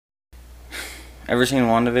Ever seen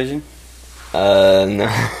WandaVision?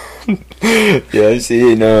 No. Yeah, I've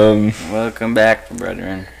seen, Welcome back,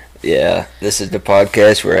 brethren. yeah, this is the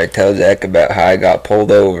podcast where I tell Zach about how I got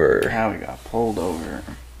pulled over. How we got pulled over.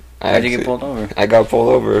 How'd you get pulled over? I got pulled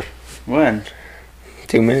over When?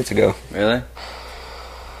 2 minutes ago. Really?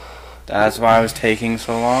 That's why I was taking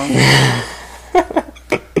so long?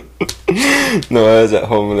 No, I was at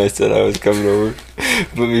home when I said I was coming over.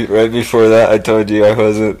 But right before that, I told you I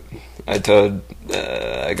wasn't.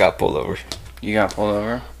 I got pulled over. You got pulled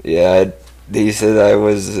over? Yeah, he said I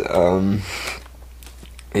was,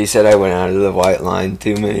 he said I went out of the white line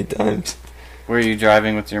too many times. Were you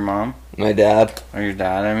driving with your mom? My dad. Or your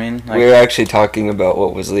dad, I mean? We were actually talking about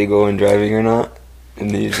what was legal in driving or not.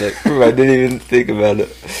 And he's like, I didn't even think about it.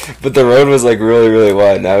 But the road was like really, really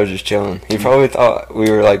wide and I was just chilling. He probably thought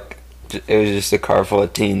we were like, it was just a car full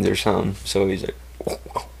of teens or something. So he's like,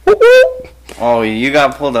 Oh, you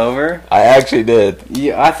got pulled over? I actually did.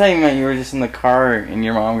 I thought you meant you were just in the car and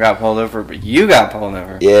your mom got pulled over, but you got pulled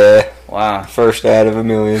over. Yeah. Wow. First out of a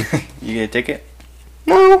million. You get a ticket?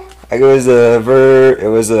 No. It was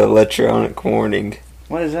an electronic warning.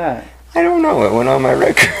 What is that? I don't know. It went on my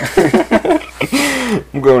record.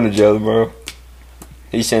 I'm going to jail tomorrow.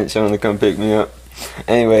 He sent someone to come pick me up.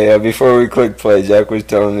 Anyway, before we click play, Zach was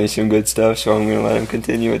telling me some good stuff, so I'm going to let him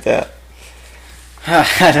continue with that.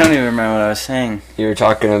 I don't even remember what I was saying. You were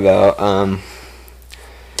talking about alright,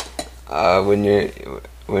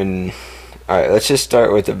 let's just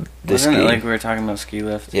start with the Wasn't skiing. it like we were talking about ski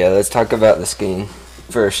lift? Yeah, let's talk about the skiing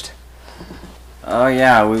first. Oh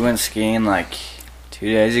yeah, we went skiing like 2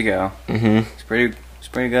 days ago. Mhm. It's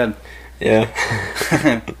pretty good. Yeah.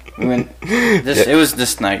 We went. It was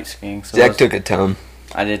this night skiing. So Zach took a ton.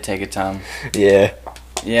 I did take a ton. Yeah.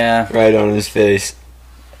 Yeah. Right on his face.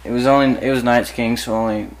 It was night skiing, so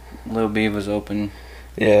only Little B was open.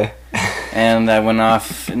 Yeah. And I went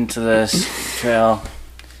off into this trail.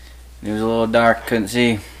 It was a little dark, couldn't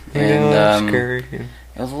see. And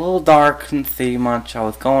it was a little dark, couldn't see much. I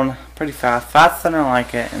was going pretty fast, faster than I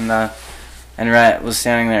like it. And Rhett was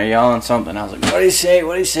standing there yelling something. I was like, "What do you say?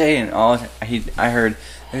 What do you say?" And I heard,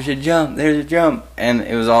 "There's a jump, there's a jump." And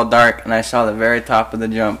it was all dark, and I saw the very top of the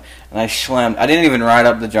jump, and I slammed. I didn't even ride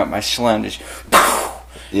up the jump. I slammed just.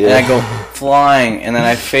 Yeah. And I go flying, and then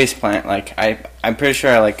I face plant. Like I'm pretty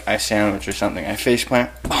sure I sandwich or something. I face plant,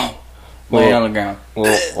 lay on the ground.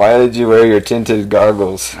 Well, why did you wear your tinted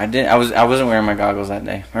goggles? I wasn't wearing my goggles that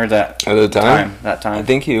day or that. At the time? That time. I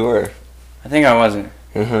think you were. I think I wasn't.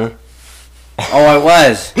 Uh-huh. Oh, I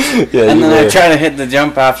was. Yeah. And then I tried to hit the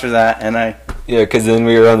jump after that, and I. Yeah, because then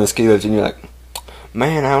we were on the ski lift, and you're like,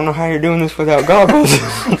 "Man, I don't know how you're doing this without goggles."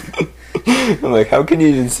 I'm like, "How can you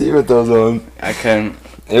even see with those on?" I couldn't.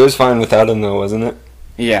 It was fine without them, though, wasn't it?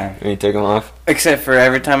 Yeah. When you took them off? Except for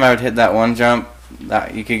every time I would hit that one jump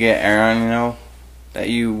that you could get air on, that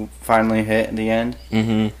you finally hit at the end.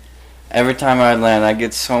 Mm-hmm. Every time I would land, I'd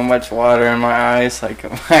get so much water in my eyes. Like,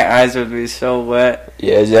 my eyes would be so wet.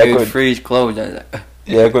 Yeah, Zach would would freeze closed. I was like,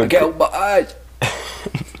 Zach would get out my eyes.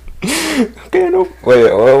 Okay, no. Wait,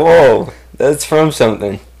 whoa. That's from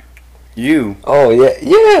something. You. Oh, yeah.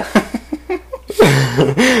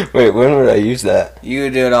 Wait, when would I use that? You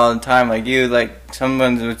would do it all the time. Like,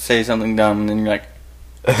 someone would say something dumb, and then you're like,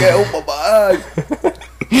 get out my eyes.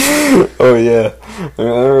 Oh, yeah. I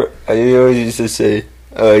remember, I always used to say,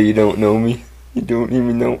 you don't know me. You don't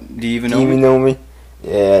even know. Do you even know me?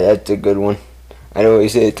 Yeah, that's a good one. I'd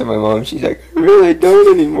always say it to my mom. She's like, I really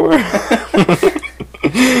don't anymore.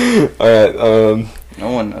 Alright,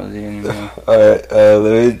 No one knows you anymore. Alright, let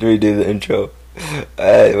me redo the intro.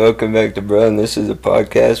 Alright, welcome back to Bro, and this is a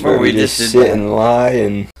podcast where we just sit and lie,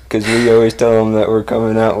 and because we always tell them that we're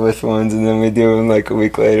coming out with ones, and then we do them like a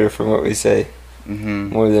week later from what we say. Mm-hmm.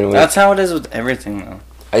 More than a week. That's how it is with everything, though.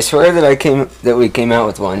 I swear that we came out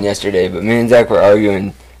with one yesterday, but me and Zach were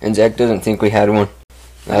arguing, and Zach doesn't think we had one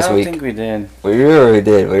last week. I don't think we did. We really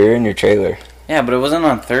did. We were in your trailer. Yeah, but it wasn't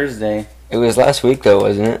on Thursday. It was last week, though,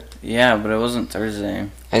 wasn't it? Yeah, but it wasn't Thursday.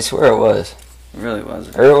 I swear it was. It really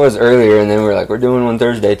wasn't. Or it was earlier, and then we were like, we're doing one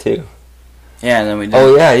Thursday, too. Yeah, and then we did.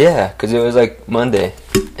 Oh, yeah, because it was like Monday,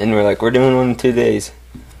 and we're like, we're doing one in 2 days.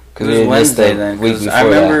 It was Wednesday then, because I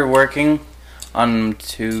remember working on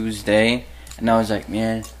Tuesday, and I was like,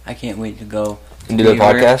 man, I can't wait to go. And do the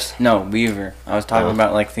podcast? No, Beaver. I was talking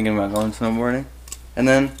about, thinking about going snowboarding, and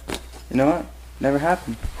then, you know what? Never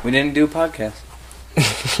happened. We didn't do a podcast.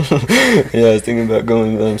 Yeah, I was thinking about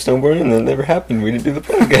going snowboarding, and that never happened. We didn't do the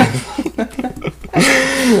podcast.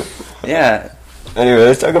 Yeah. Anyway,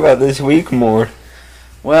 let's talk about this week more.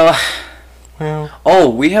 Well. Oh,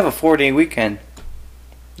 we have a 4-day weekend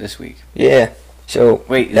this week. Yeah. So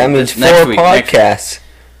wait, that means 4 next week, podcasts.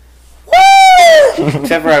 Woo!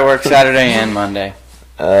 Except for I work Saturday and Monday.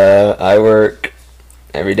 I work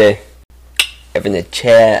every day. Having a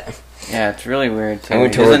chat. Yeah, it's really weird too. I He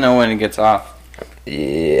went to doesn't work- know when he gets off.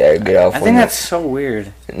 Yeah, I get off. I think that's so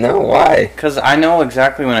weird. No, why? Because I know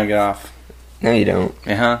exactly when I get off. No, you don't.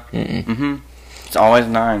 Yeah. Mm-mm. Mm-hmm. It's always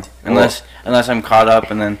 9. Unless I'm caught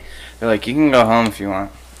up, and then they're like, you can go home if you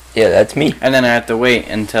want. Yeah, that's me. And then I have to wait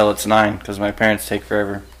until it's 9 because my parents take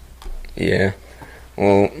forever. Yeah.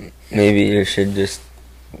 Well, maybe you should just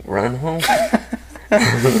run home.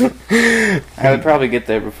 I would probably get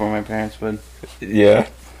there before my parents would. Yeah.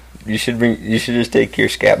 You should just take your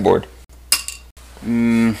skateboard.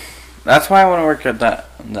 That's why I want to work at the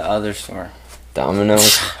other store.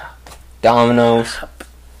 Domino's.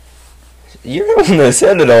 You're the one that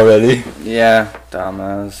said it already. Yeah,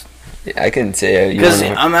 Domino's. I can say it. Because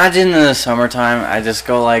imagine in the summertime, I just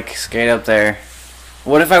go like skate up there.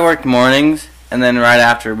 What if I worked mornings and then right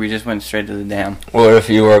after we just went straight to the dam? What if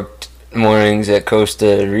you worked mornings at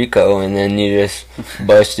Costa Rica and then you just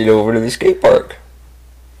busted over to the skate park?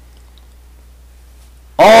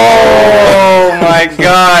 Oh my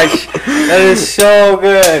gosh, that is so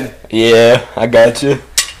good. Yeah, I got you.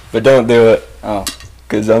 But don't do it. Oh.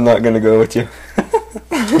 Because I'm not going to go with you.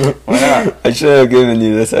 Why not? I should have given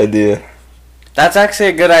you this idea. That's actually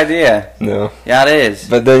a good idea. No. Yeah, it is.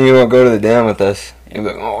 But then you won't go to the dam with us. You'll be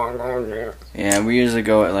like, oh, I'm going there. Yeah, we usually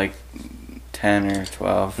go at like 10 or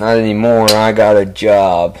 12. Not anymore. I got a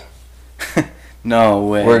job. No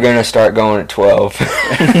way. We're going to start going at 12.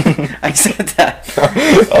 I said that.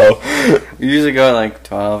 Oh. We usually go at like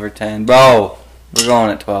 12 or 10. Bro, we're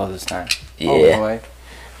going at 12 this time. Yeah. Oh, boy.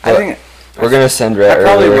 I think We're going to send I Rhett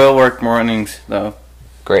probably earlier. will work mornings, though.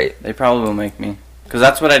 Great. They probably will make me. Because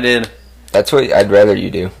that's what I did. That's what I'd rather you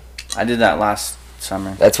do. I did that last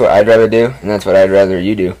summer. That's what I'd rather do, and that's what I'd rather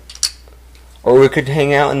you do. Or we could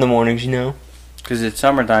hang out in the mornings, you know? Because it's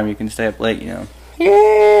summertime, you can stay up late, you know.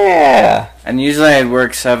 Yeah. And usually I'd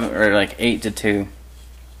work 7 or like 8 to 2.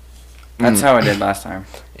 That's how I did last time.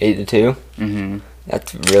 8 to 2? Mm-hmm.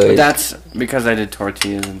 That's really... But that's because I did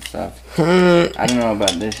tortillas and stuff. I don't know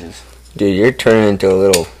about dishes. Dude, you're turning into a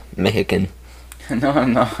little Mexican. No,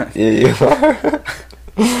 I'm not. Yeah, you are.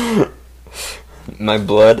 My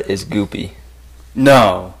blood is goopy.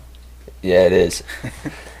 No. Yeah, it is.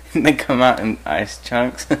 They come out in ice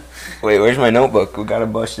chunks. Wait, where's my notebook? We gotta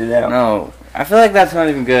bust it out. No. I feel like that's not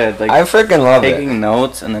even good. Like I freaking love taking it.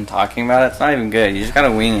 notes and then talking about it, it's not even good. You just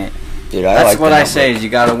gotta wing it. Dude, That's like what the I notebook. say is you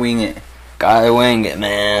gotta wing it. Gotta wing it,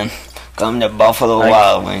 man. Come to Buffalo Like-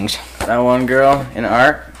 Wild Wings. That one girl in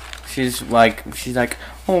art, she's like,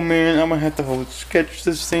 oh man, I'm gonna have to sketch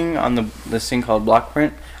this thing on this thing called block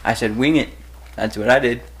print. I said, wing it. That's what I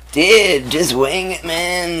did. Dude, just wing it,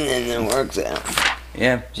 man, and it works out.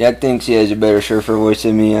 Yeah. Jack thinks he has a better surfer voice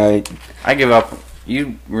than me. I give up.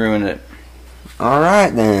 You ruined it.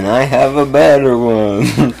 Alright then, I have a better one.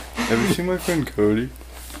 Have you seen my friend Cody?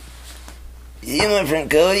 You my friend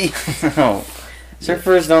Cody? No.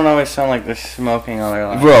 Surfers don't always sound like they're smoking all their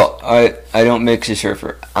lives. Bro, I don't mix a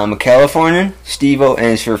surfer. I'm a Californian, Steve-O, and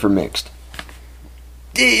a surfer mixed.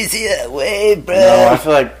 Do you see that wave, bro? No, I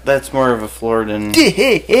feel like that's more of a Floridan.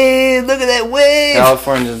 Hey, look at that wave!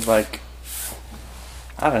 California's like,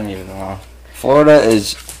 I don't even know. Florida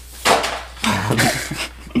is...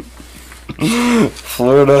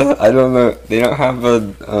 Florida, I don't know. They don't have a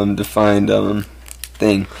defined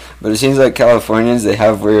thing. But it seems like Californians, they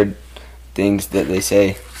have weird things that they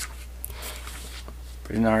say.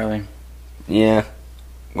 Pretty gnarly. Yeah.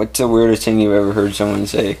 What's the weirdest thing you've ever heard someone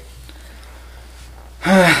say?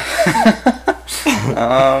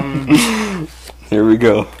 Here we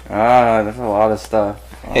go. That's a lot of stuff.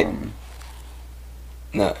 Hey.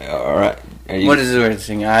 No, alright. What is the weirdest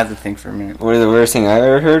thing? I have to think for a minute. What is the weirdest thing I've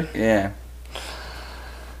ever heard? Yeah.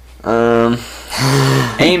 A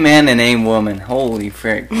man and a woman. Holy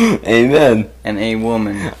frick. Amen. And a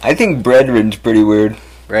woman. I think brethren's pretty weird.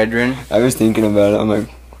 Brethren? I was thinking about it. I'm like,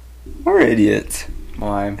 we're idiots.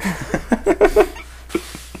 Why?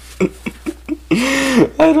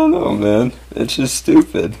 I don't know, man. It's just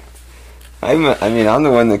stupid. I'm the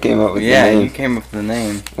one that came up with the Yeah, name. you came up with the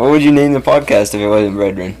name. What would you name the podcast if it wasn't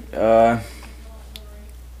Brethren?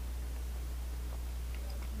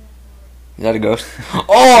 Is that a ghost? Oh,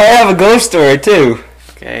 I have a ghost story too.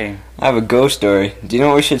 Okay. I have a ghost story. Do you know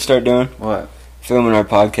what we should start doing? What? Filming our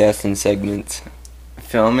podcast in segments.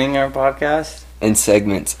 Filming our podcast? In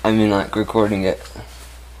segments. I mean, like, recording it.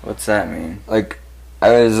 What's that mean? Like,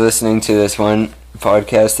 I was listening to this one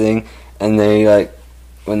podcast thing, and they, like,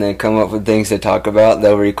 when they come up with things to talk about,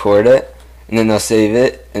 they'll record it, and then they'll save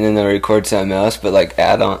it, and then they'll record something else, but like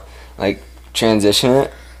add on, like transition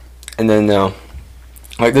it, and then they'll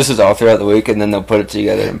like this is all throughout the week, and then they'll put it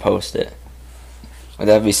together and post it. Would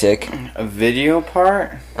that be sick? A video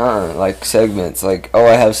part? Like segments. Like, oh,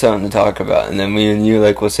 I have something to talk about, and then me and you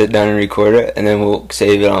like will sit down and record it, and then we'll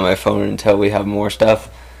save it on my phone until we have more stuff,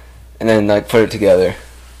 and then like put it together.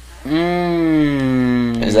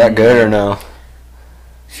 Is that good or no?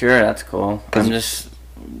 Sure, that's cool. I'm just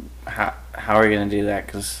how are you gonna do that?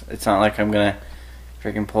 Because it's not like I'm gonna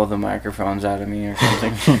freaking pull the microphones out of me or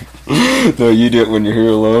something. No, you do it when you're here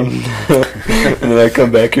alone, and then I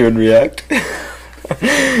come back here and react.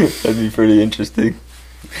 That'd be pretty interesting.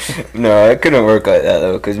 No, it couldn't work like that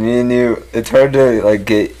though, because me and you, it's hard to like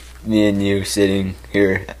get me and you sitting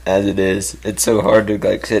here as it is. It's so hard to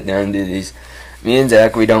like sit down and do these. Me and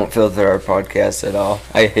Zach, we don't filter our podcasts at all.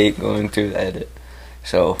 I hate going through the edit.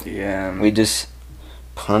 So yeah, we just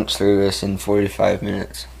punch through this in 45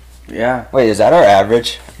 minutes. Yeah. Wait, is that our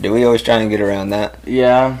average? Do we always try and get around that?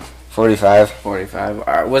 Yeah. 45?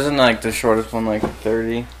 45. Wasn't like the shortest one like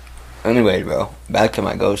 30? Anyway, bro, back to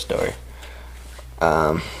my ghost story.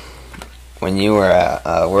 When you were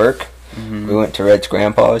at work, we went to Red's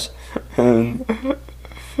grandpa's, and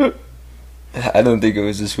I don't think it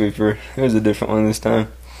was the sweeper. It was a different one this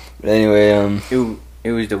time. But anyway,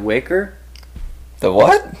 it was the waker. The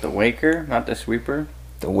what? The waker, not the sweeper.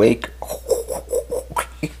 The wake.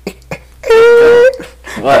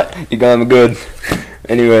 What? You got me good.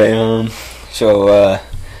 Anyway, so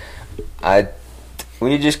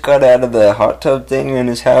we just got out of the hot tub thing in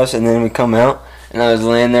his house, and then we come out, and I was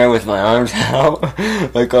laying there with my arms out,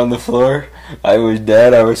 like on the floor. I was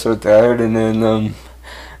dead. I was so tired, and then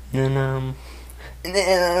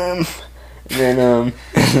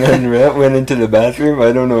Rhett went into the bathroom.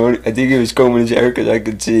 I don't know. I think he was combing his hair because I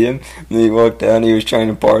could see him. And then he walked down. He was trying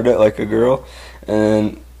to part it like a girl,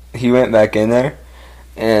 and he went back in there.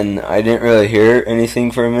 And I didn't really hear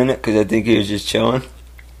anything for a minute because I think he was just chilling.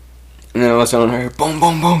 And then all of a sudden I heard boom,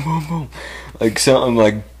 boom, boom, boom, boom. Like something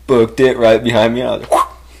like booked it right behind me. I was like,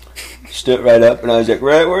 stood right up, and I was like,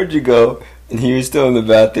 Rhett, where'd you go? And he was still in the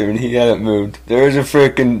bathroom, and he hadn't moved. There was a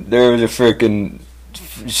frickin'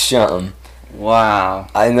 something. Wow.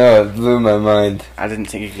 I know, it blew my mind. I didn't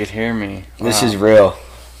think you could hear me. Wow. This is real.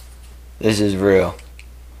 This is real.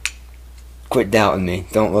 Quit doubting me.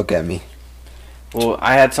 Don't look at me. Well,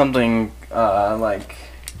 I had something, like,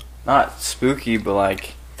 not spooky, but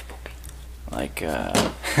like,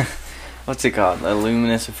 what's it called? A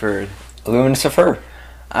luminous-a-furred. Luminous-a-fur.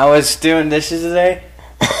 I was doing dishes today.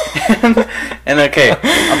 And okay,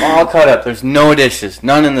 I'm all caught up. There's no dishes,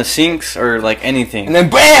 none in the sinks or like anything. And then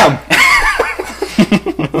BAM!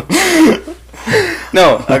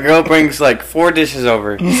 No, a girl brings like 4 dishes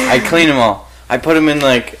over. I clean them all. I put them in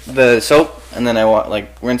like the soap, and then I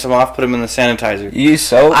like rinse them off. Put them in the sanitizer. You use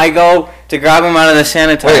soap? I go to grab them out of the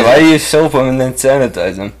sanitizer. Wait, why do you use soap them and then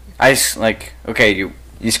sanitize them? Okay, you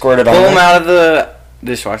squirt it on. Pull them out of the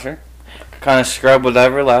dishwasher. Kind of scrub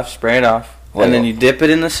whatever left, spray it off. Wait, and then you dip it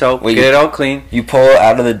in the soap, get it all clean. You pull it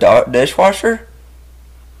out of the dishwasher?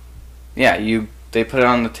 Yeah, they put it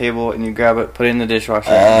on the table, and you grab it, put it in the dishwasher,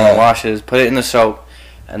 and it washes, put it in the soap,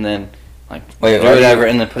 and then do whatever,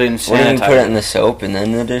 and then put it in sanitizer. Wouldn't you put it in the soap and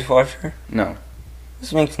then the dishwasher? No.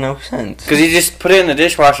 This makes no sense. Because you just put it in the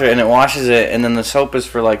dishwasher, and it washes it, and then the soap is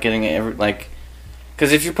for like getting it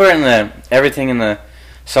because if you put everything in the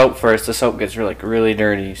soap first, the soap gets really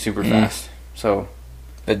dirty super fast. So.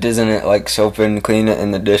 But doesn't it like soap and clean it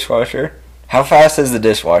in the dishwasher? How fast is the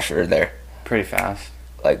dishwasher there? Pretty fast.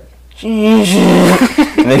 Like, and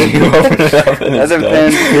then you open it up and that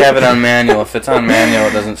depends if you have it on manual. If it's on manual,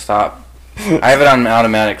 it doesn't stop. I have it on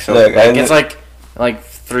automatic, so it's like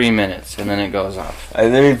 3 minutes, and then it goes off. I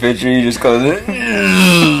literally picture you just go,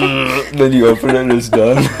 then you open it and it's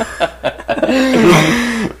done.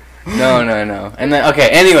 No. And then, okay,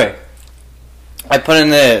 anyway. I put in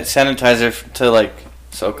the sanitizer to, like,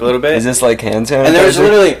 soak a little bit. Is this like hand sanitizer? And there was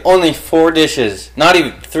literally only 4 dishes. Not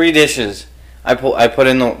even 3 dishes. I put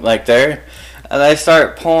in, there. And I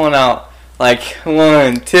start pulling out, 1,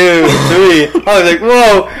 2, 3. I was like,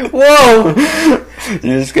 whoa.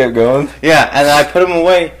 You just kept going? Yeah, and then I put them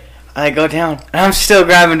away. And I go down. And I'm still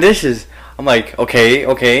grabbing dishes. I'm like,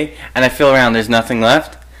 okay. And I feel around. There's nothing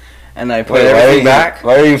left. And I put everything back.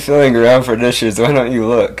 Why are you feeling around for dishes? Why don't you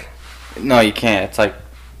look? No, you can't. It's like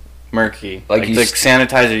murky. Like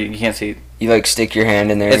sanitizer, you can't see. You stick your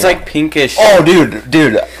hand in there. It's like pinkish. Oh,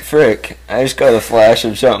 dude, frick! I just got a flash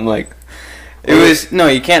of something like. It was no,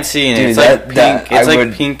 you can't see in it. It's like pink. It's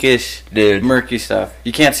like pinkish, dude, murky stuff.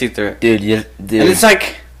 You can't see through it, dude. And it's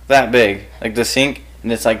like that big. Like the sink,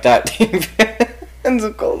 and it's like that deep. And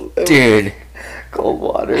so cold. Dude. Cold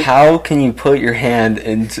water. How can you put your hand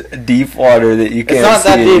into deep water that you can't see? It's not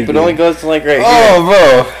that deep. Anything? It only goes to like right here. Oh,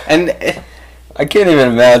 bro. And I can't even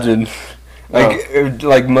imagine.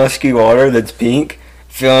 Like musky water that's pink,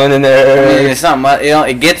 filling in there. I mean, it's not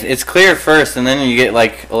it's clear first, and then you get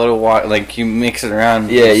like a little water. Like you mix it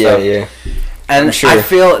around. Yeah. And sure. I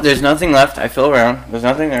feel there's nothing left. I feel around. There's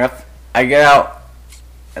nothing left. I get out,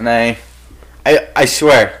 and I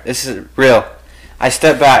swear this is real. I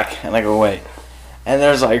step back and I go wait. And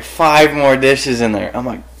there's like 5 more dishes in there. I'm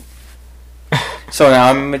like, so now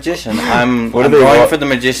I'm a magician. I'm going for the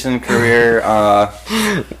magician career. I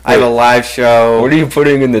have a live show. What are you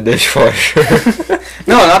putting in the dishwasher?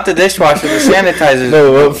 No, not the dishwasher. The sanitizers.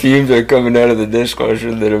 No, what fumes are coming out of the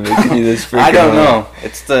dishwasher that are making you this freaking I don't know.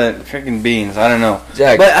 It's the freaking beans. I don't know.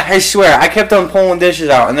 Jack. But I swear, I kept on pulling dishes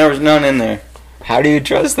out, and there was none in there. How do you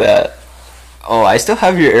trust that? Oh, I still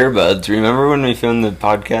have your earbuds. Remember when we filmed the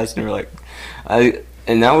podcast and we're like...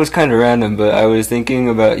 And that was kind of random, but I was thinking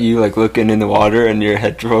about you like looking in the water and your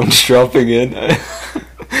headphones dropping in.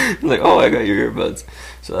 Like, oh, I got your earbuds.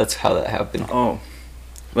 So that's how that happened. Oh,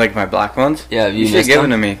 like my black ones? Yeah, you should give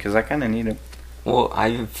them to me because I kind of need them. Well,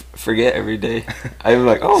 I forget every day. I'm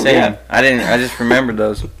like, oh Same. yeah. I just remembered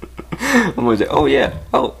those. I'm always like, oh yeah,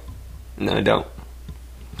 oh. No, I don't.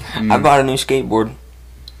 I bought a new skateboard.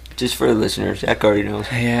 Just for the listeners, Jack already knows.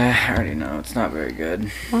 Yeah, I already know. It's not very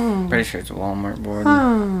good. Pretty sure it's a Walmart board.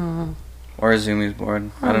 Or a Zumiez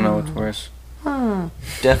board. I don't know what's worse.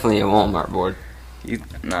 Definitely a Walmart board.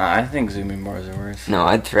 Nah, I think Zumiez boards are worse. No,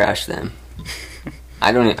 I'd thrash them.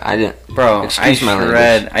 I didn't. Bro, I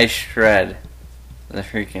shred the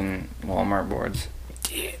freaking Walmart boards.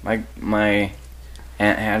 My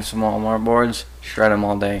aunt had some Walmart boards. Shred them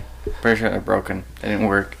all day. Pretty sure they're broken. They didn't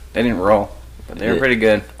work. They didn't roll. But they were pretty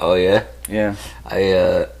good. Oh yeah. Yeah.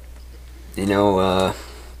 The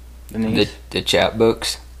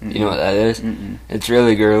chapbooks. Mm-mm. You know what that is? Mm-mm. It's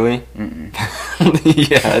really girly. Mm-mm.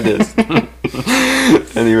 Yeah, it is.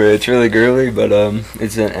 Anyway, it's really girly, but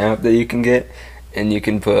it's an app that you can get, and you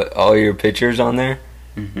can put all your pictures on there.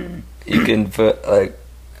 Mm-hmm. You can put like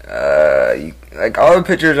all the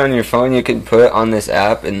pictures on your phone. You can put on this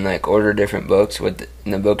app and like order different books. And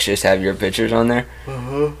the books just have your pictures on there.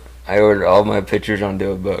 Uh-huh. I ordered all my pictures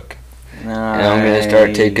onto a book. Nice. And I'm gonna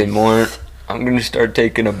start taking more. I'm gonna start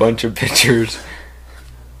taking a bunch of pictures.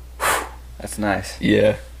 That's nice.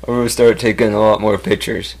 Yeah, I'm gonna start taking a lot more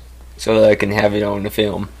pictures so that I can have it on the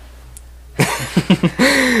film.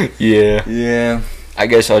 Yeah. Yeah. I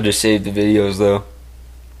guess I'll just save the videos though.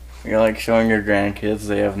 You're like showing your grandkids,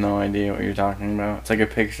 they have no idea what you're talking about. It's like a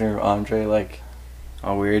picture of Andre, like,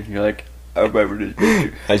 all weird. You're like, I remember this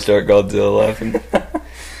picture. I start Godzilla laughing.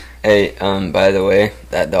 Hey, by the way,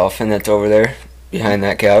 that dolphin that's over there behind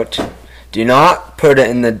that couch, do not put it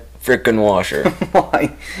in the frickin' washer.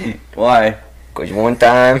 Why? Why? Because one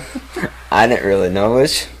time, I didn't really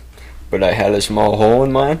notice, but I had a small hole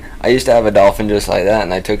in mine. I used to have a dolphin just like that,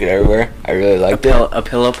 and I took it everywhere. I really liked it. A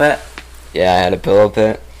pillow pet? Yeah, I had a pillow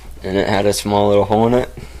pet, and it had a small little hole in it.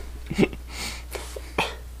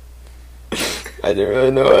 I didn't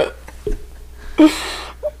really know it.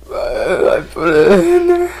 I put it in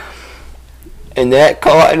there. And that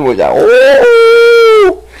cotton was like,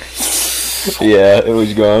 oh! Yeah, it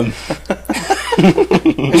was gone.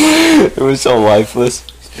 It was so lifeless.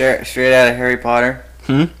 Straight out of Harry Potter?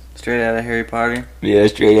 Hmm? Straight out of Harry Potter? Yeah,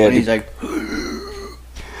 straight out of... He's like...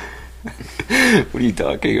 What are you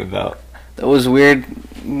talking about? Those weird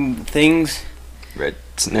things.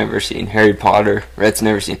 Rhett's never seen Harry Potter. Rhett's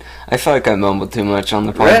never seen... I feel like I mumbled too much on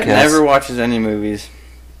the podcast. Rhett never watches any movies.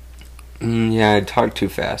 Yeah, I talk too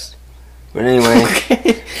fast. But anyway,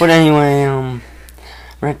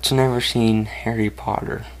 Rhett's never seen Harry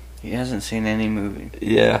Potter. He hasn't seen any movie.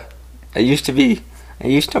 Yeah. I used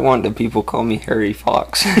to want the people call me Harry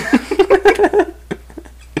Fox.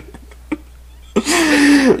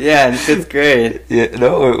 Yeah, in 5th grade. Yeah,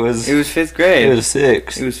 no, it was 5th grade. It was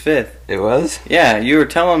 6th. It was 5th. It was? Yeah, you were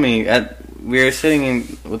telling me we were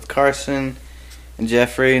sitting with Carson and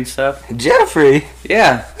Jeffrey and stuff. Jeffrey?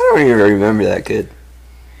 Yeah. I don't even remember that kid.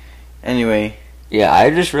 Anyway. Yeah, I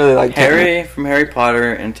just really liked Harry from Harry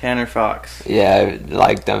Potter and Tanner Fox. Yeah, I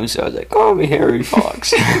liked them, so I was like, call me Harry Fox.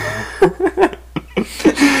 That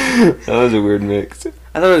was a weird mix. I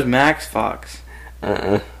thought it was Max Fox.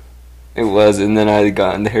 It was, and then I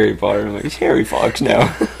got into Harry Potter, and I'm like, it's Harry Fox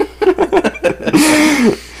now.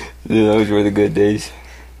 Yeah, those were the good days.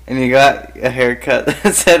 And you got a haircut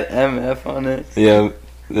that said MF on it. Yeah,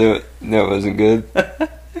 that wasn't good.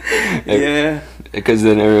 Yeah. Because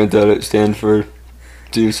then everyone thought it stand for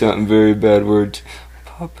do something very bad words.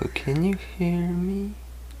 Papa, can you hear me?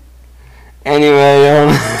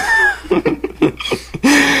 Anyway,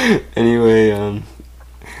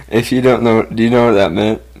 if you don't know, do you know what that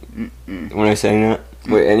meant? When I sang that?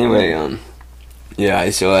 Wait, anyway, yeah,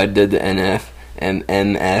 so I did the MF, and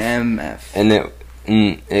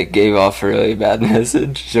it gave off a really bad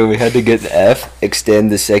message, so we had to get the F,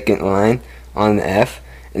 extend the second line on the F,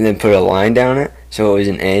 and then put a line down it, so it was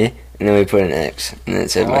an A, and then we put an X, and then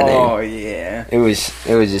it said my name. Oh, yeah. It was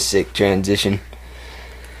a sick transition.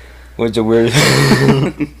 What's a weird... Dude,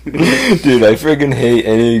 I friggin' hate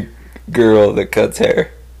any girl that cuts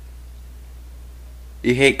hair.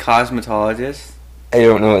 You hate cosmetologists? I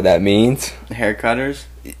don't know what that means. Hair cutters?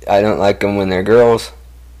 I don't like them when they're girls.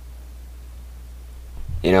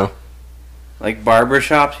 You know? Like barber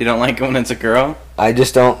shops? You don't like it when it's a girl? I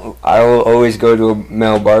just don't... I will always go to a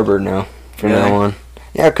male barber now. From Really? now on.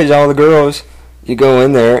 Yeah, because all the girls... You go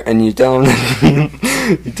in there and you tell them...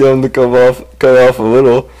 you tell them to cut off a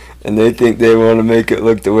little... And they think they want to make it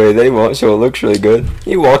look the way they want, so it looks really good.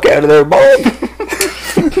 You walk out of there bald.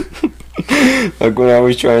 Like when I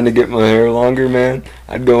was trying to get my hair longer, man,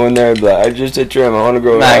 I'd go in there and be like, I just a trim, I want to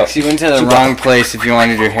grow it out. Max, you went to the wrong place if you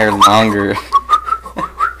wanted your hair longer.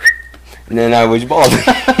 And then I was bald.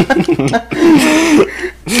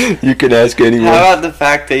 You can ask anyone. How about the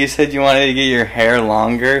fact that you said you wanted to get your hair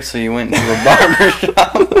longer, so you went to a barber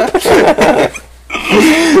shop?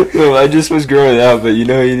 No, I just was growing it out, but you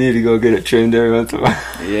know you need to go get it trimmed every once in a while.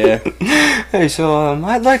 Yeah. Hey, so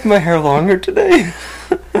I'd like my hair longer today.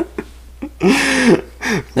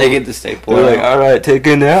 They get the staple. They're like, all right, take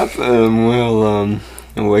a nap. We'll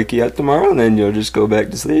wake you up tomorrow, and then you'll just go back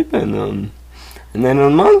to sleep. And then in a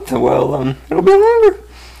month, well, it'll be longer.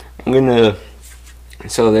 I'm gonna.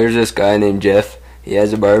 So there's this guy named Jeff. He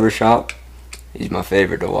has a barber shop. He's my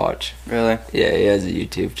favorite to watch. Really? Yeah, he has a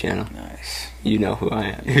YouTube channel. Nice. You know who I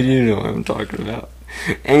am. You know what I'm talking about.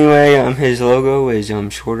 Anyway, his logo is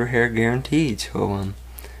shorter hair guaranteed. So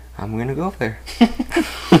I'm gonna go there.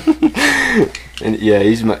 And yeah,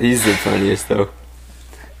 he's the funniest though.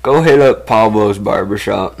 Go hit up Pablo's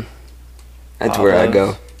barbershop. That's where I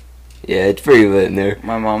go. Yeah, it's pretty lit in there.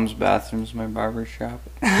 My mom's bathroom's my barber shop.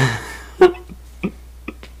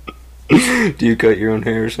 Do you cut your own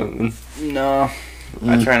hair or something? No,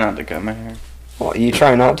 I try not to cut my hair. Well, you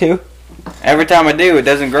try not to? Every time I do, it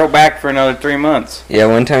doesn't grow back for another 3 months. Yeah,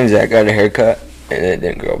 one time Zach got a haircut and it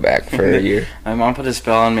didn't grow back for a year. My mom put a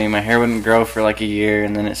spell on me. My hair wouldn't grow for like a year,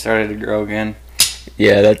 and then it started to grow again.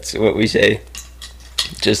 Yeah, that's what we say.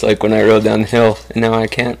 Just like when I rode down the hill, and now I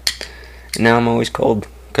can't. And now I'm always cold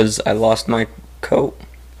because I lost my coat.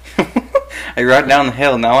 I rode down the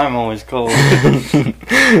hill. Now I'm always cold.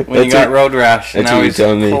 When you got road rash, that's now what he's you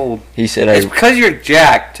told me. cold. He said It's because you're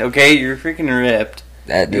jacked. Okay, you're freaking ripped.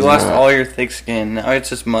 You lost all your thick skin. Now it's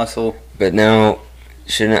just muscle. But now,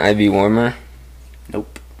 shouldn't I be warmer?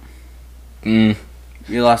 Nope. You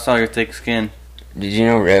lost all your thick skin. Did you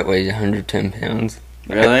know Rhett weighs 110 pounds?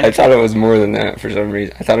 Really? I thought it was more than that for some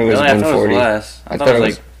reason. I thought it was really? 140. I thought it was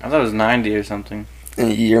less. I thought it was 90 or something.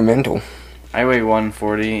 You're mental. I weigh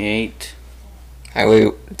 148.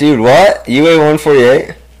 Dude, what? You weigh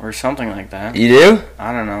 148? Or something like that. You do?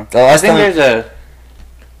 I don't know. I think there's a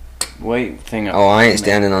weight thing up. Oh, I ain't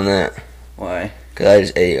standing on that. Why? Because I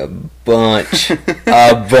just ate a bunch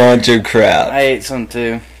of crap. I ate some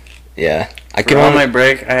too. Yeah. On my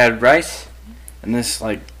break, I had rice and this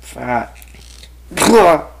like fat.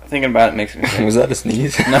 Thinking about it makes me sick. Was that a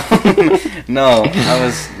sneeze? No, I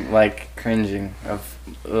was like cringing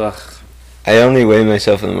ugh. I only weigh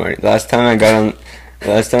myself in the morning.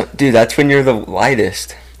 Dude, that's when you're the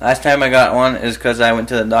lightest. Last time I got one is because I went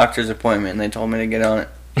to the doctor's appointment and they told me to get on it.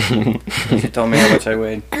 She told me how much I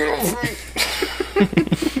weighed.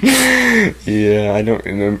 Yeah, I don't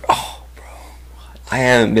remember. Oh, bro. I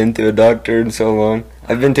haven't been to a doctor in so long.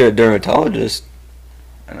 I've been to a dermatologist.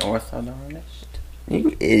 An orthodontist?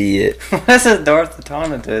 You idiot. What's a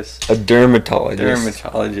orthodontist? A dermatologist.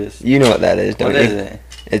 Dermatologist. You know what that is, don't you? What is it?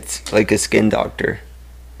 It's like a skin doctor.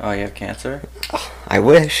 Oh, you have cancer? I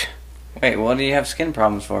wish. Wait, what do you have skin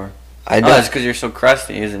problems for? I don't. Oh, it's because you're so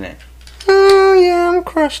crusty, isn't it? Oh, yeah, I'm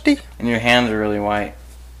crusty. And your hands are really white.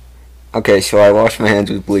 Okay, so I wash my hands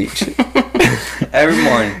with bleach. Every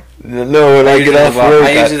morning. No, when I get off work,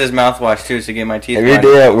 I use it as mouthwash too to get my teeth every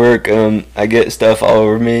day at work, I get stuff all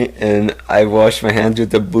over me, and I wash my hands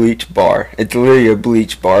with a bleach bar. It's literally a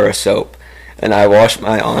bleach bar of soap. And I wash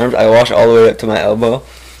my arms. I wash all the way up to my elbow,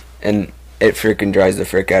 and it freaking dries the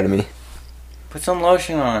frick out of me. Put some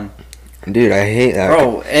lotion on. Dude, I hate that.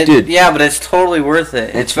 Bro, dude, yeah, but it's totally worth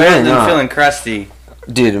it. It's better than feeling crusty.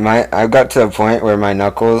 Dude, I got to a point where my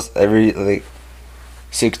knuckles,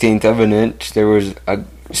 16th of an inch, there was a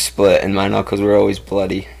split, and my knuckles were always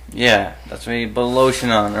bloody. Yeah, that's when you put lotion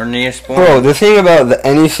on or Neosporin. Bro, the thing about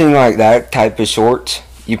anything like that type of shorts,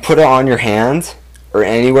 you put it on your hands or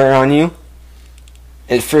anywhere on you,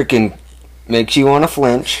 it freaking makes you want to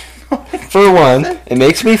flinch. For one, it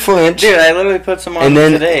makes me flinch. Dude, I literally put some on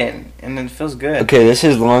today, and it feels good. Okay, this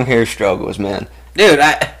is long hair struggles, man. Dude,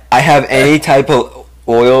 I have any type of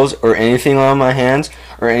oils or anything on my hands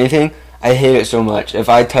or anything, I hate it so much. If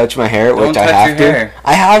I touch my hair, which I have to,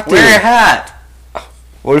 I have to. Wear a hat.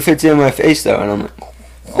 What if it's in my face though, and I'm like,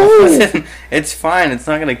 it's fine. It's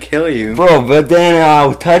not gonna kill you, bro. But then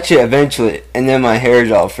I'll touch it eventually, and then my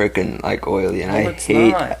hair's all freaking like oily, and I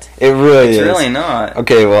hate not. It. Really it's is. Really not.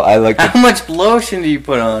 Okay, well I like. How much lotion do you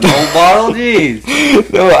put on? Whole bottle, jeez.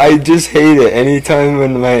 No, I just hate it. Anytime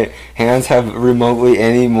when my hands have remotely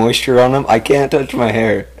any moisture on them, I can't touch my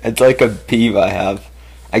hair. It's like a peeve I have.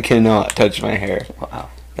 I cannot touch my hair. Wow,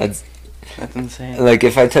 that's insane. Like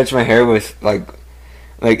if I touch my hair with like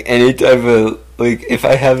any type of, like, if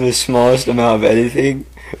I have the smallest amount of anything,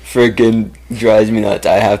 freaking drives me nuts.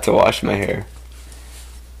 I have to wash my hair.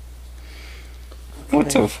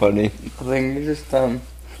 What's so funny? I think you're just dumb.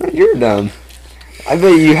 You're dumb. I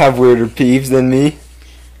bet you have weirder peeves than me.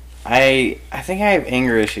 I think I have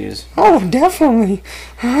anger issues. Oh, definitely.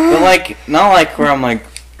 But, like, not like where I'm like...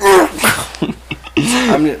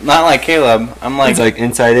 I'm not like Caleb. I'm like... It's like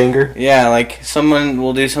inside anger? Yeah, like someone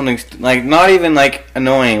will do something... Like, not even, like,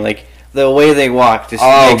 annoying. Like, the way they walk just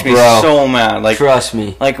makes me so mad. Like, trust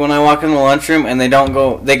me. Like, when I walk in the lunchroom and they don't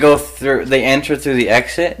go... They enter through the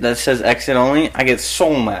exit that says exit only, I get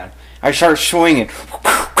so mad. I start swinging.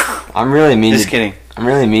 I'm really mean Just kidding. I'm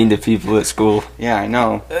really mean to people at school. Yeah, I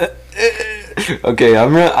know. Okay,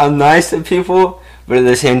 I'm nice to people, but at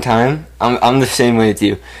the same time, I'm the same way with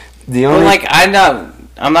you. But like I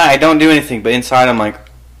don't do anything, but inside I'm like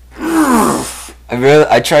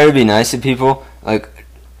I try to be nice to people. Like,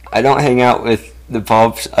 I don't hang out with the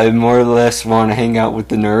pops. I more or less want to hang out with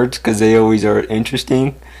the nerds because they always are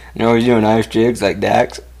interesting. And they're always doing nice jigs like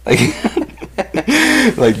Dax. Like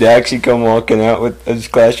like Dax, he come walking out with his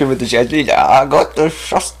classroom with the shasta. He's like, I got the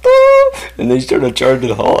shasta, and they started charging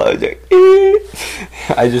the hall. I was like,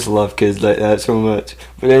 I just love kids like that so much.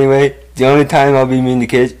 But anyway, the only time I'll be mean to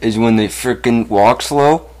kids is when they frickin' walk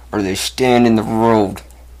slow or they stand in the road.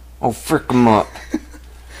 I'll frick them up.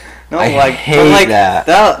 No, I hate that.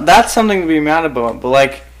 That's something to be mad about. But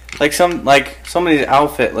like somebody's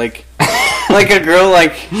outfit, like a girl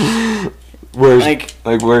wears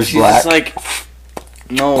she's black. Just like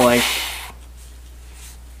no, like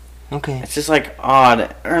okay. It's just like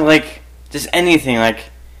odd or like just anything like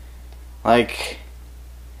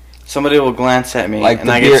somebody will glance at me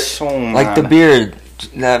and I get so mad. Like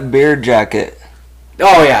that beard jacket.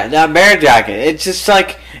 Oh yeah, that bear jacket. It's just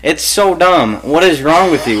like, it's so dumb. What is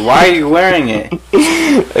wrong with you? Why are you wearing it?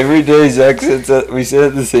 Every day Zach we sit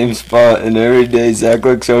at the same spot, and every day Zach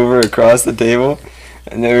looks over across the table,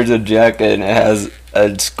 and there's a jacket, and it has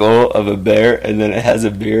a skull of a bear, and then it has a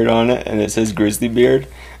beard on it, and it says Grizzly Beard.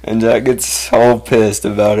 And Zach gets so pissed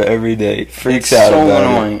about it every day. Freaks out about it. It's so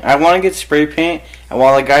annoying. I want to get spray paint, and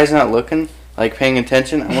while the guy's not looking, like paying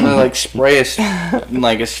attention, I want to like spray a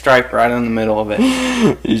stripe right in the middle of it.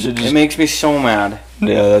 You should just... It makes me so mad.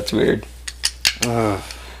 Yeah, that's weird. Well,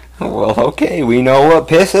 okay, we know what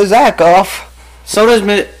pisses Zach off. So does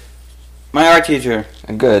my art teacher.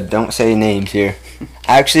 Good, don't say names here.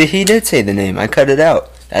 Actually, he did say the name. I cut it out.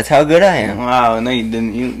 That's how good I am. Wow, no you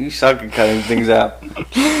didn't. You suck at cutting things out.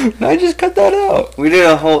 I just cut that out. We did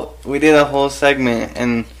a whole segment,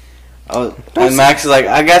 and Max is like,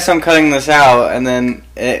 I guess I'm cutting this out, and then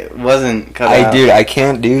it wasn't cut out. Dude, I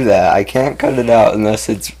can't do that. I can't cut it out unless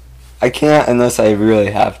I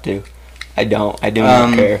really have to. I do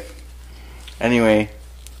not care. Anyway,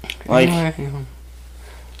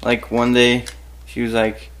 like one day, she was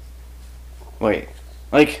like, wait,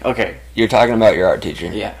 like, okay. You're talking about your art teacher.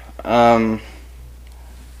 Yeah. How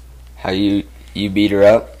you beat her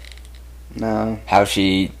up? No. How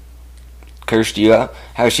she cursed you out?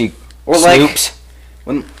 How she snoops?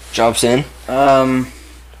 When jumps in?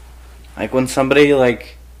 Like when somebody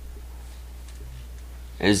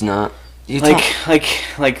is not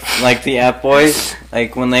like the App Boys,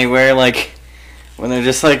 like when they wear when they're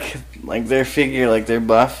just like their figure, like they're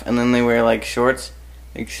buff, and then they wear like shorts,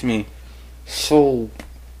 makes me so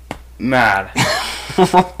mad.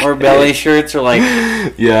 Okay. Or belly shirts, or like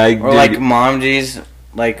like mom jeans,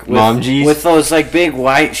 with those like big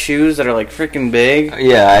white shoes that are like freaking big.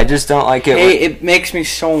 Yeah, I just don't like it. It makes me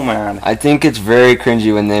so mad. I think it's very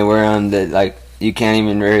cringy when they wear them that like you can't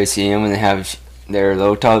even really see them when they have their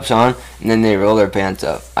low tops on, and then they roll their pants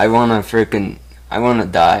up. I wanna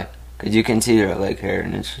die, cause you can see their leg hair,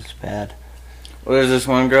 and it's just bad. Well, there's this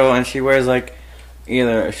one girl, and she wears like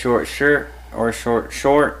either a short shirt or a short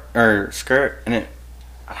or skirt, and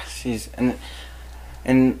she's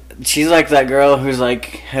like that girl who's like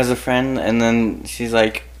has a friend, and then she's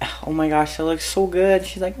like, oh my gosh, it looks so good.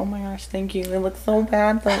 She's like, oh my gosh, thank you. It looks so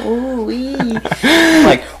bad though. Ooh wee. I'm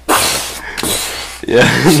like,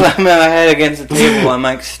 yeah. Slamming my head against the table. I'm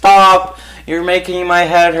like, stop! You're making my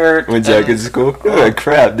head hurt. When Jack is school, oh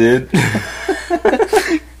crap, dude.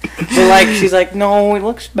 So like, she's like, no, it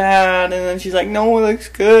looks bad, and then she's like, no, it looks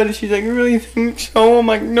good. And she's like, you really think so? I'm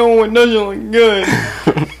like, no, it doesn't look good.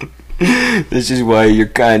 This is why you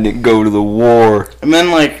kind of go to the war. And then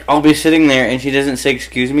like, I'll be sitting there, and she doesn't say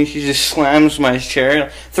excuse me. She just slams my chair,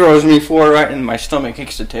 throws me forward right in my stomach,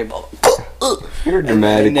 kicks the table. You're a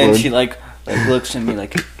dramatic and then one. she like looks at me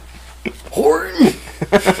like, Horton.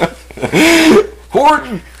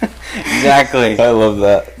 Horton. Exactly. I love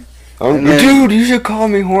that. Dude, you should call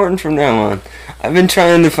me Horton from now on. I've been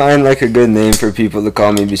trying to find like a good name for people to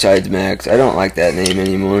call me besides Max. I don't like that name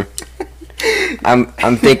anymore.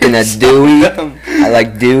 I'm thinking of Dewey. I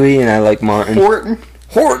like Dewey and I like Martin.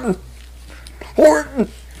 Horton.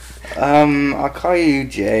 I'll call you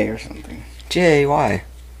Jay or something. Jay, why?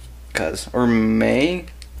 Or May.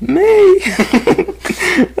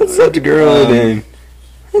 That's such a girly name.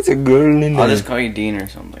 That's a girly name. I'll just call you Dean or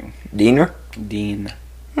something. Diener? Dean.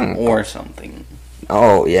 Or something.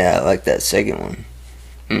 Oh, yeah, I like that second one.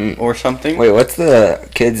 Or something? Wait, what's the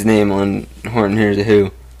kid's name on Horton Hears a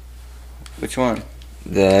Who? Which one?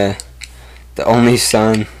 The only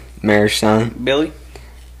son, mayor's son. Billy?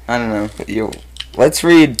 I don't know. Let's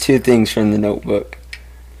read two things from the Notebook.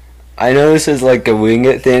 I know this is like a wing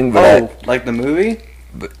it thing, but like the movie?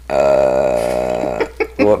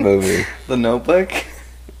 What movie? The Notebook?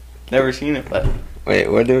 Never seen it, but... Wait,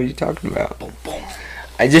 what are you talking about?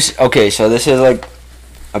 Okay, so this is like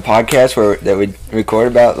a podcast that we record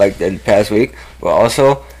about like the past week, but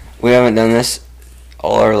also we haven't done this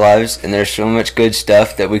all our lives, and there's so much good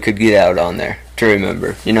stuff that we could get out on there to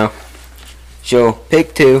remember, you know? So,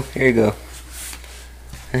 pick two. Here you go.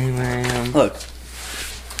 Anyway, look.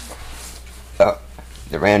 Oh,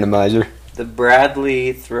 the randomizer. The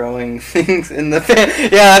Bradley throwing things in the fan.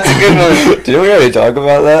 Yeah, that's a good one. Didn't we already talk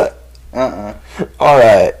about that?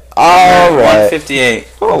 Alright. 158.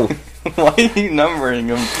 Oh. Why are you numbering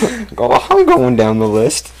them? I'm going down the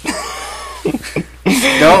list.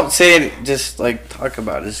 Don't say it, just like talk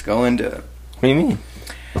about it. Just go into it. What do you mean?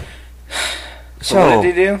 So what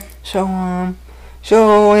did he do? So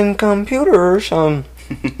in computers, I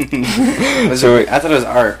thought it was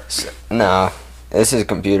art. Nah, this is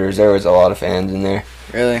computers. There was a lot of fans in there.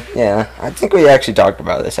 Really? Yeah, I think we actually talked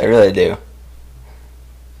about this. I really do.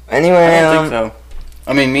 Anyway, I don't think so.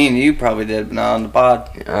 I mean, me and you probably did, but not on the pod.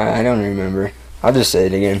 I don't remember. I'll just say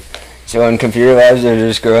it again. So in computer labs, there's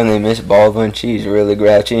this girl named Miss Baldwin. She's really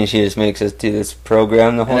grouchy, and she just makes us do this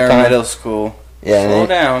program the whole time. In our middle school. Yeah. Slow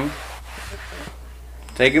down.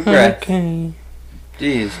 Take a breath. Okay.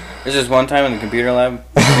 Jeez. There's just one time in the computer lab,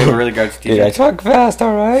 we have a really grouchy teacher. Dude, I talk fast,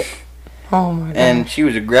 alright? Oh my god. And she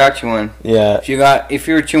was a grouchy one. Yeah. If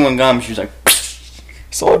you were chewing gum, she was like,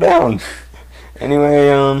 slow down.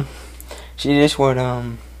 Anyway, she just would,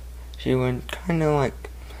 she would kind of like,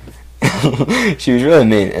 she was really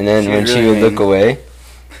mean. And then when she would look away,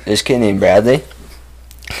 this kid named Bradley,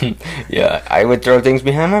 yeah, I would throw things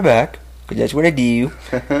behind my back, because that's what I do.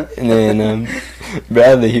 And then,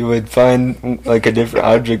 Bradley, he would find like a different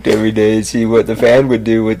object every day and see what the fan would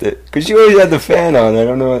do with it. Because she always had the fan on. I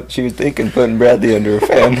don't know what she was thinking, putting Bradley under a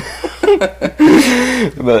fan.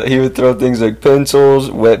 But he would throw things like pencils,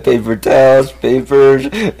 wet paper towels, papers,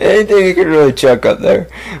 anything he could really chuck up there.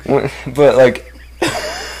 But like,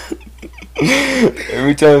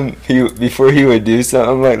 every time before he would do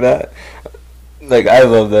something like that, like, I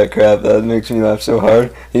love that crap. That makes me laugh so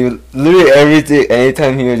hard. He would literally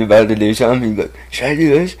anytime he was about to do something, he'd be like, should I do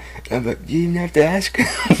this? And I'm like, you even have to ask?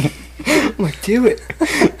 I'm like, do it.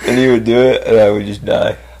 And he would do it, and I would just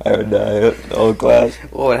die. I would die, the whole class.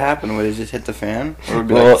 What would happen? Would it just hit the fan? Or would it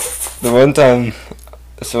be well, the one time,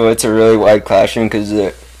 so it's a really wide classroom, because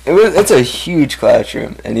it's a huge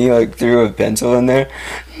classroom, and he like threw a pencil in there,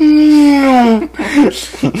 and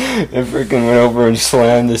freaking went over and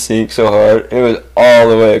slammed the sink so hard. It was all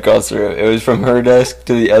the way across the room. It was from her desk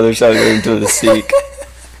to the other side of the room to the sink.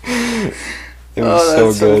 It was that's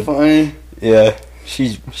so good. So funny. Yeah,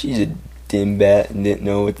 she's a dimbat and didn't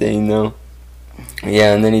know a thing though.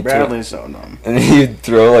 Yeah, and then Bradley's so dumb. And then he'd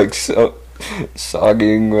throw like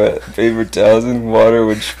sogging wet paper towels and water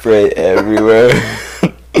would spray everywhere.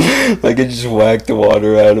 Like it just whacked the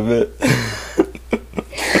water out of it.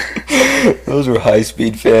 Those were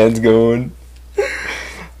high-speed fans going.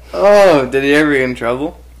 Oh, did he ever get in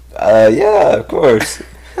trouble? Yeah, of course.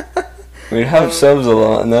 We'd have subs a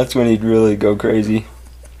lot, and that's when he'd really go crazy.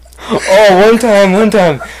 Oh, one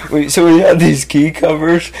time, so we had these key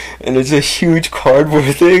covers, and it's a huge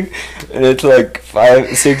cardboard thing, and it's like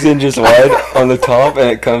 5-6 inches wide on the top, and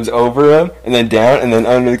it comes over them, and then down, and then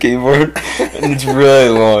under the keyboard, and it's really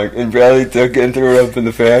long, and Bradley took it and threw it up in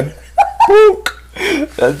the fan.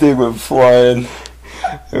 That thing went flying.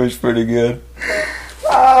 It was pretty good.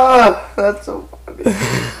 Ah, that's so funny.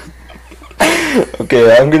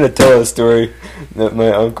 Okay, I'm gonna tell a story that my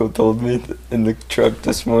uncle told me in the truck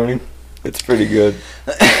this morning. It's pretty good.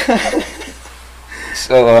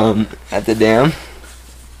 So, at the dam,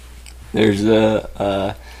 there's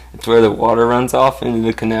it's where the water runs off into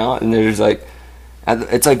the canal, and there's like,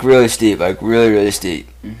 it's like really steep, like really steep.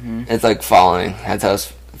 Mm-hmm. It's like falling. That's how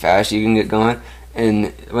fast you can get going.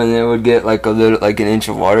 And when it would get like like an inch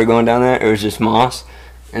of water going down there, it was just moss.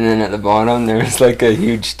 And then at the bottom, there was like a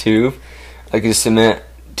huge tube, like a cement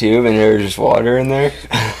tube, and there was just water in there.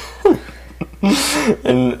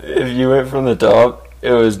 And if you went from the top,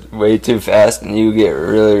 it was way too fast, and you would get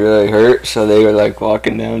really hurt. So they were like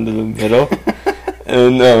walking down to the middle.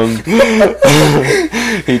 And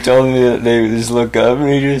he told me that they would just look up and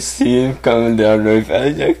you just see him coming down really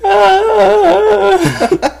fast. He's like, ah!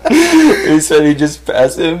 He said he just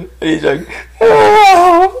passed him, and he's like,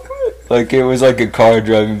 ah! Like it was like a car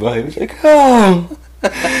driving by. He was like, oh!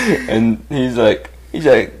 And he's like,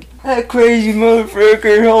 that crazy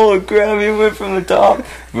motherfucker, holy crap, he went from the top.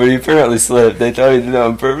 But he apparently slipped. They thought he did it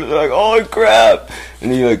on purpose. They're like, holy crap!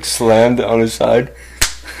 And he like slammed it on his side.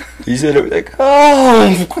 He said it was like,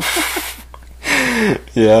 oh!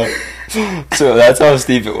 Yeah. So that's how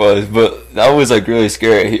steep it was. But that was like really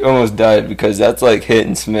scary. He almost died because that's like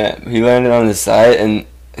hitting cement. He landed on his side and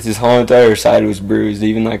his whole entire side was bruised,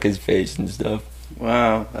 even like his face and stuff.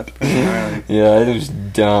 Wow, that's pretty gnarly. Yeah, I was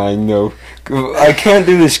dying though. I can't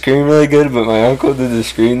do the scream really good, but my uncle did the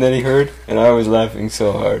scream that he heard, and I was laughing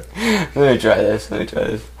so hard. Let me try this.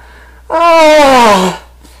 Ah!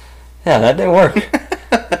 Yeah, that didn't work.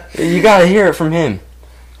 You gotta hear it from him.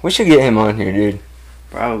 We should get him on here, dude.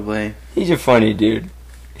 Probably. He's a funny dude.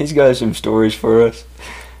 He's got some stories for us.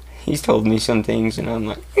 He's told me some things, and I'm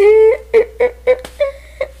like,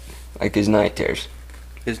 like his night terrors.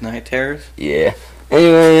 His night terrors? Yeah.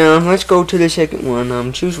 Anyway, let's go to the second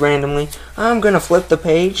one. Choose randomly. I'm gonna flip the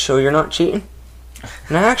page so you're not cheating.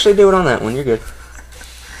 And I actually do it on that one. You're good.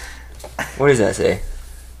 What does that say?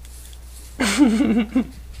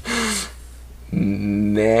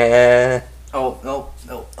 Oh, no,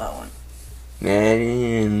 that one.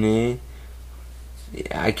 Maddie and me.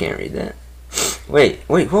 Yeah, I can't read that. Wait,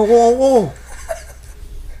 whoa.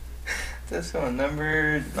 This one,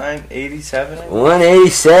 number 987?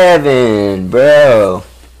 187, bro.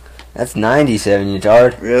 That's 97, you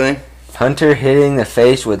tard. Really? Hunter hitting the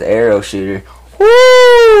face with arrow shooter.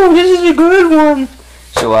 Woo! This is a good one.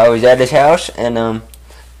 So I was at his house, and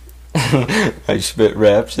I spit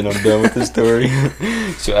raps, and I'm done with the story.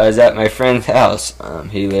 So I was at my friend's house.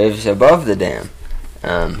 He lives above the dam.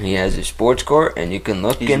 He has a sports court, and you can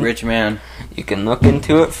look. He's a rich man. You can look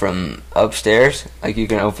into it from upstairs. Like you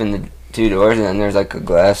can open the 2 doors, and then there's like a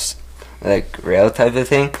glass, like rail type of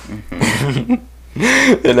thing. Mm-hmm.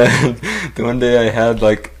 And the one day I had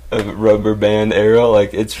like a rubber band arrow.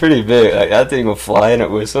 Like it's pretty big. Like that thing will fly and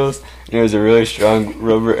it whistles. And it was a really strong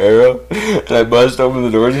rubber arrow. And I buzzed open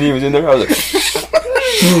the doors, and he was in there. I was like,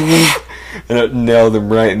 and it nailed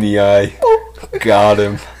him right in the eye. Got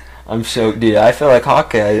him. I'm so, dude, I feel like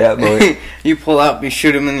Hawkeye that boy. You pull up, you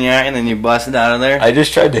shoot him in the eye, and then you bust it out of there? I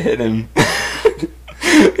just tried to hit him.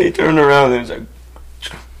 He turned around and was like,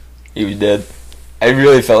 he was dead. I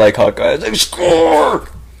really felt like Hawkeye. I was like, score!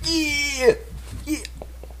 Yeah!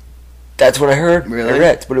 That's what I heard. Really? I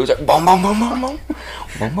read, but it was like, boom, boom, boom, boom, boom.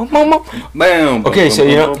 Boom, boom, boom, boom. Bam! Okay, so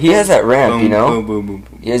you know, he has that ramp, boom, you know? Boom, boom, boom,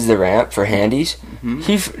 boom. He has the ramp for handies.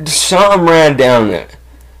 Mm-hmm. Something ran down it.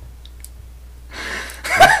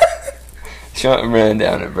 Something ran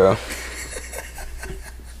down it, bro.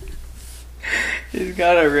 He's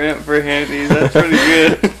got a ramp for handies. That's pretty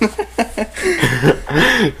good.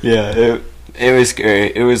 Yeah, it was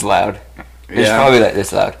scary. It was loud. It was probably like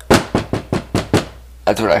this loud.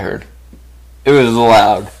 That's what I heard. It was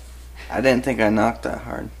loud. I didn't think I knocked that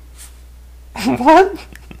hard. What?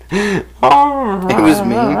 It was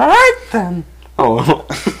me. Alright then. Oh,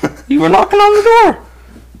 you were knocking on the door,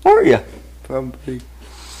 weren't you? Probably.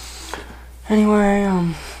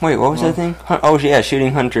 Anyway, wait, what was that thing? Oh, yeah,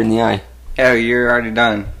 shooting Hunter in the eye. Yeah, you're already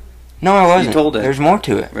done. No, I wasn't. You told it. There's more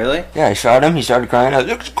to it. Really? Yeah, I shot him. He started crying. I was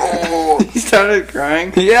like, "Oh!" He started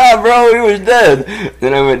crying? Yeah, bro, he was dead.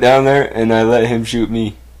 Then I went down there and I let him shoot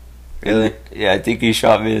me. Really? Yeah, I think he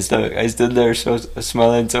shot me in the stomach. I stood there so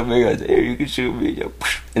smiling so big. I said, "Here, you can shoot me."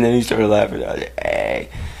 And then he started laughing. I was like, "Hey."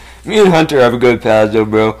 Me and Hunter have a good pals though,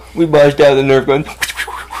 bro. We busted out the Nerf gun.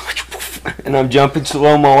 And I'm jumping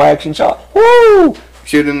slow-mo action shot. Woo!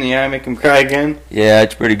 Shoot him in the eye, make him cry again? Yeah,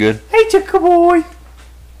 it's pretty good. Hey, Chicka boy!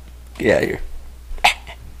 Get out of here.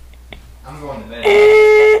 I'm going to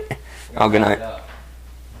bed. Oh, good night.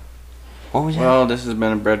 What was that? Well, this has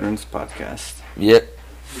been a Brethrens podcast. Yep.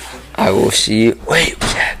 I will see you. Wait,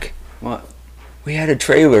 Jack. What? We had a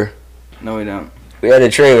trailer. No, we don't. We had a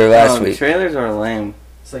trailer last No, week. Trailers are lame.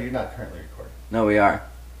 So you're not currently recording? No, we are.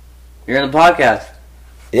 You're in the podcast.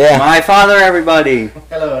 Yeah. My father, everybody.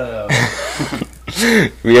 Hello.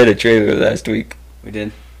 We had a trailer last week. We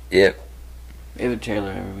did. Yep. We have a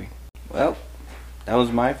trailer every week. Well, that was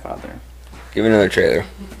my father. Give me another trailer.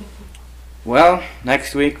 Well,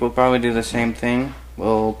 next week we'll probably do the same thing.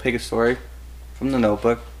 We'll pick a story from the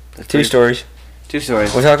notebook. That's Two pretty- stories. 2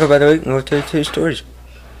 stories. We'll talk about the week and we'll tell 2 stories.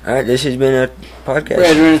 Alright, this has been a podcast.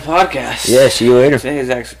 Brethrens podcast. Yeah, see you later. Today's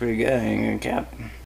actually pretty good. I ain't gonna cap.